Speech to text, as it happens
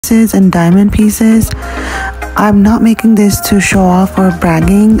pieces and diamond pieces. I'm not making this to show off or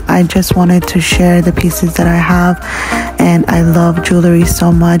bragging. I just wanted to share the pieces that I have, and I love jewelry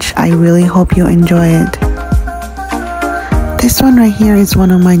so much. I really hope you enjoy it. This one right here is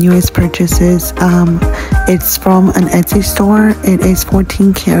one of my newest purchases. It's from an Etsy store. It is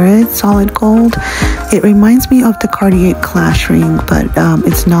 14 karat solid gold. It reminds me of the Cartier Clash ring, but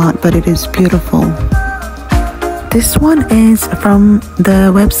it's not, but it is beautiful. This one is from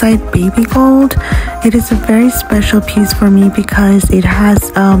the website Baby Gold. It is a very special piece for me because it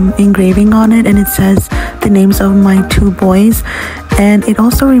has engraving on it, and it says the names of my two boys. And it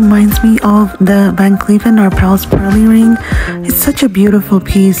also reminds me of the Van Cleef & Arpels pearly ring. It's such a beautiful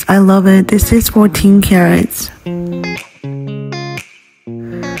piece. I love it. This is 14 carats.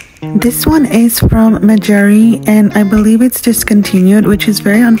 This one is from Majeri, and I believe it's discontinued, which is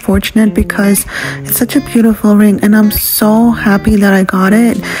very unfortunate because it's such a beautiful ring, and I'm so happy that I got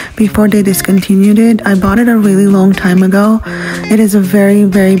it before they discontinued it. I bought it a really long time ago. It is a very,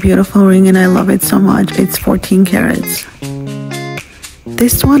 very beautiful ring, and I love it so much. It's 14 carats.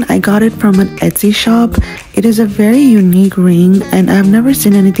 This one, I got it from an Etsy shop. It is a very unique ring, and I've never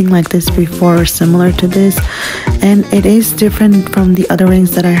seen anything like this before or similar to this, and it is different from the other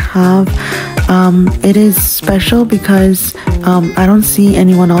rings that I have. It is special because I don't see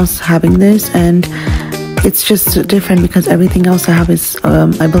anyone else having this, and it's just different because everything else I have is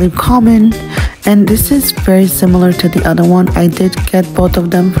I believe common, and this is very similar to the other one. I did get both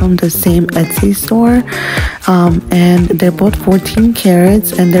of them from the same Etsy store, and they're both 14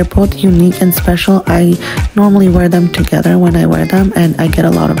 carats, and they're both unique and special. I normally wear them together when I wear them, and I get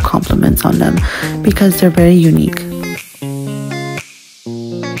a lot of compliments on them because they're very unique.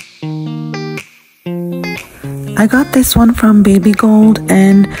 I got this one from Baby Gold,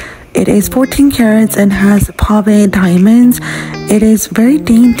 and it is 14 carats and has pave diamonds. It is very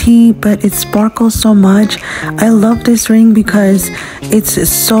dainty, but it sparkles so much. I love this ring because it's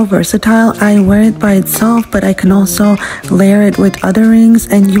so versatile. I wear it by itself, but I can also layer it with other rings,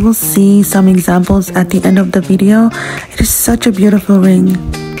 and you will see some examples at the end of the video. It is such a beautiful ring.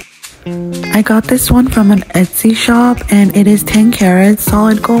 I got this one from an Etsy shop, and it is 10 carats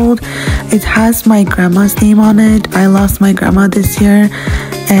solid gold. It has my grandma's name on it. I lost my grandma this year,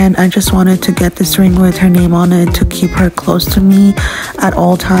 and I just wanted to get this ring with her name on it to keep her close to me at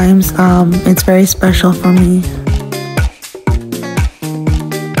all times. It's very special for me.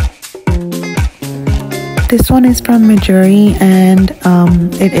 This one is from Majeri, and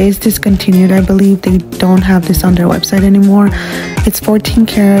it is discontinued. I believe they don't have this on their website anymore. It's 14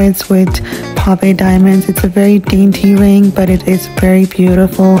 carats with pave diamonds. It's a very dainty ring, but it is very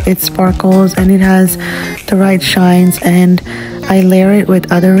beautiful. It sparkles, and it has the right shines, and I layer it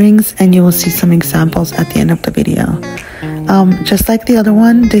with other rings, and you will see some examples at the end of the video. Just like the other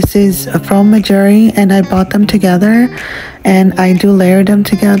one, this is from Majeri, and I bought them together, and I do layer them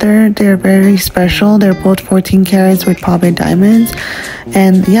together. They're very special. They're both 14 carats with pave diamonds,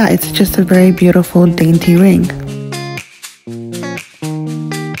 and yeah, it's just a very beautiful dainty ring.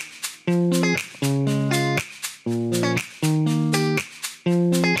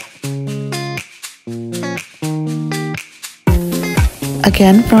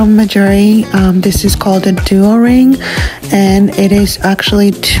 Again from Majeri, this is called a duo ring, and it is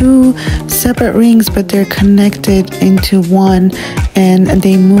actually two separate rings, but they're connected into one, and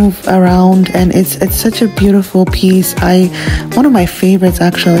they move around, and it's such a beautiful piece. One of my favorites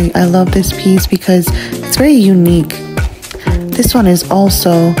actually. I love this piece because it's very unique. This one is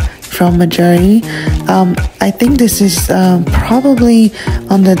also from Majeri. I think this is probably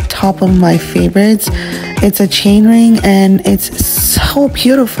on the top of my favorites. It's a chain ring, and it's so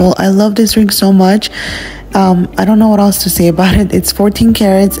beautiful. I love this ring so much. I don't know what else to say about it. It's 14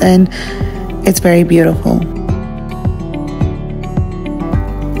 carats, and it's very beautiful.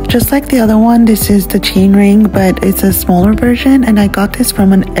 Just like the other one, this is the chain ring, but it's a smaller version, and I got this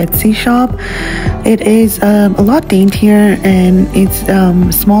from an Etsy shop. It is a lot daintier, and it's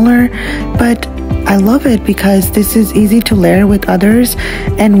smaller, but I love it because this is easy to layer with others,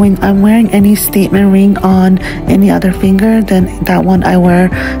 and when I'm wearing any statement ring on any other finger, then that one I wear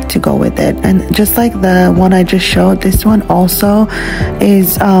to go with it. And just like the one I just showed, this one also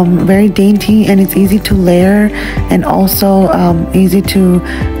is very dainty, and it's easy to layer, and also easy to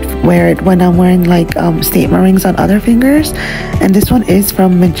wear it when I'm wearing like statement rings on other fingers. And this one is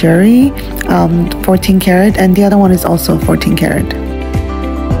from Majeri, 14 karat, and the other one is also 14 karat.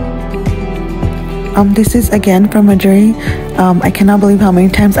 This is again from Majuri. I cannot believe how many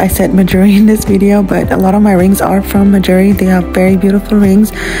times I said Majuri in this video, but a lot of my rings are from Majuri. They have very beautiful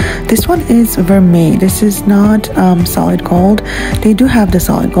rings. This one is vermeil. This is not solid gold. They do have the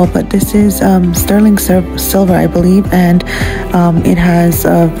solid gold, but this is sterling silver, I believe, and it has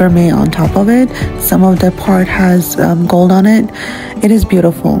vermeil on top of it. Some of the part has gold on it. It is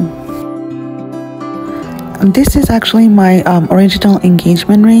beautiful. This is actually my original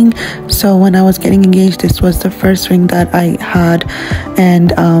engagement ring. So when I was getting engaged, this was the first ring that I had,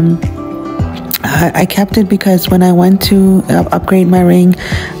 and I kept it because when I went to upgrade my ring,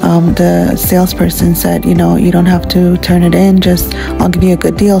 the salesperson said, you know, you don't have to turn it in, just I'll give you a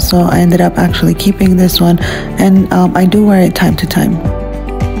good deal. So I ended up actually keeping this one, and I do wear it time to time.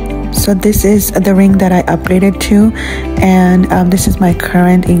 So this is the ring that I upgraded to, and this is my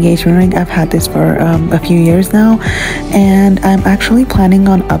current engagement ring. I've had this for a few years now, and I'm actually planning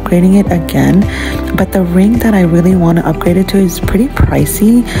on upgrading it again, but the ring that I really want to upgrade it to is pretty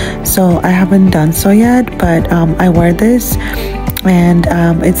pricey, so I haven't done so yet. But I wear this, and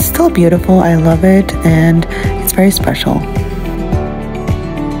it's still beautiful. I love it, and it's very special.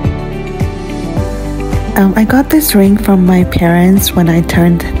 I got this ring from my parents when I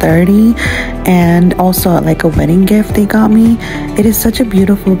turned 30, and also like a wedding gift they got me. It is such a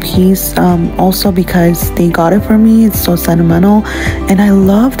beautiful piece, also because they got it for me. It's so sentimental, and I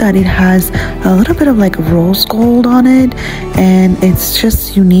love that it has a little bit of like rose gold on it, and it's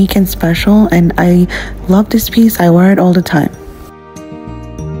just unique and special, and I love this piece. I wear it all the time.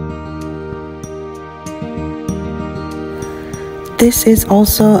 This is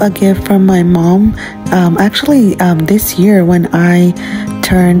also a gift from my mom. Actually, this year when I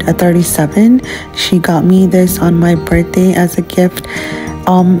turned 37, she got me this on my birthday as a gift.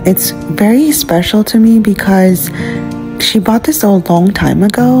 It's very special to me because she bought this a long time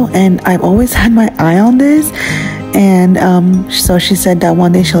ago, and I've always had my eye on this. And so she said that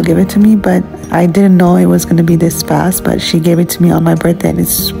one day she'll give it to me, but I didn't know it was going to be this fast. But she gave it to me on my birthday, and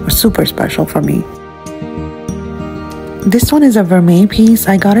it's super special for me. This one is a vermeil piece.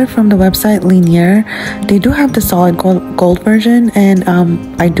 I got it from the website Linier. They do have the solid gold version, and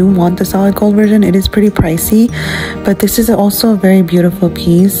I do want the solid gold version. It is pretty pricey, but this is also a very beautiful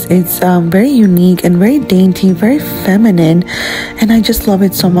piece. It's very unique and very dainty, very feminine, and I just love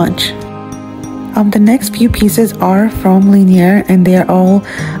it so much. The next few pieces are from Linier, and they are all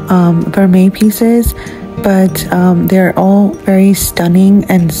vermeil pieces, but they're all very stunning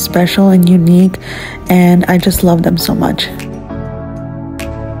and special and unique, and I just love them so much.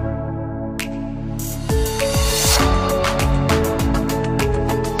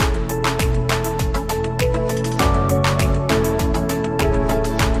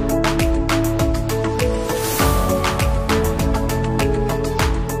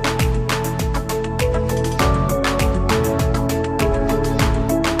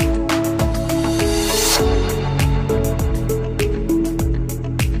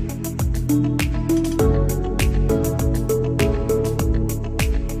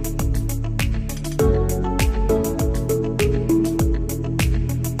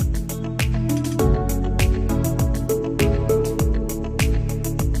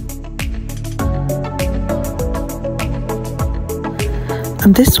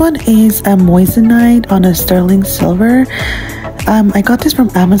 This one is a moissanite on a sterling silver. I got this from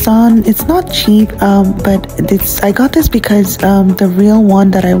Amazon. It's not cheap, but I got this because the real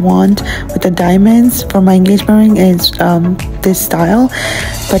one that I want with the diamonds for my engagement ring is this style,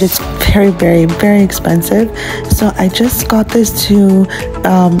 but it's very, very, very expensive. So I just got this to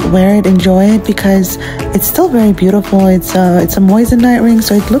wear it, enjoy it, because it's still very beautiful. It's a moissanite ring,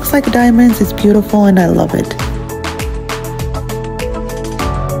 so it looks like diamonds. It's beautiful, and I love it.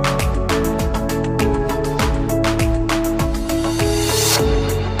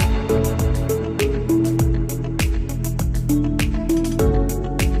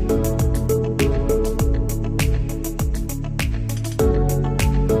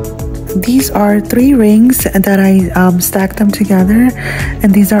 These are 3 rings that I stacked them together,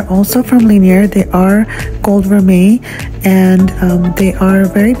 and these are also from Linier. They are gold vermeil, and they are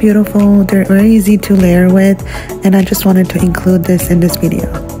very beautiful. They're very easy to layer with, and I just wanted to include this in this video.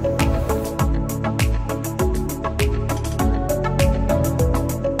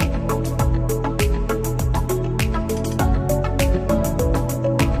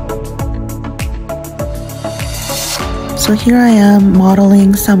 So here I am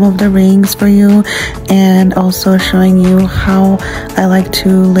modeling some of the rings for you, and also showing you how I like to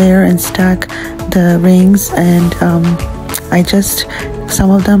layer and stack the rings, and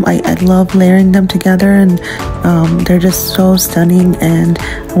some of them I love layering them together, and they're just so stunning, and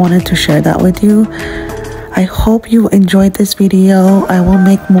I wanted to share that with you. I hope you enjoyed this video. I will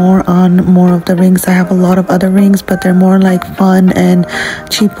make more on more of the rings. I have a lot of other rings, but they're more like fun and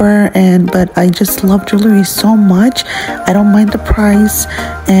cheaper, but I just love jewelry so much. I don't mind the price,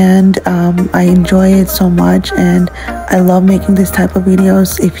 and I enjoy it so much, and I love making this type of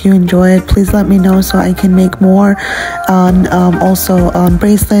videos. If you enjoy it, please let me know so I can make more on also on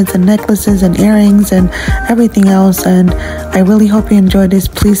bracelets and necklaces and earrings and everything else. And I really hope you enjoyed this.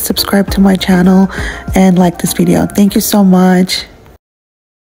 Please subscribe to my channel and like this video. Thank you so much.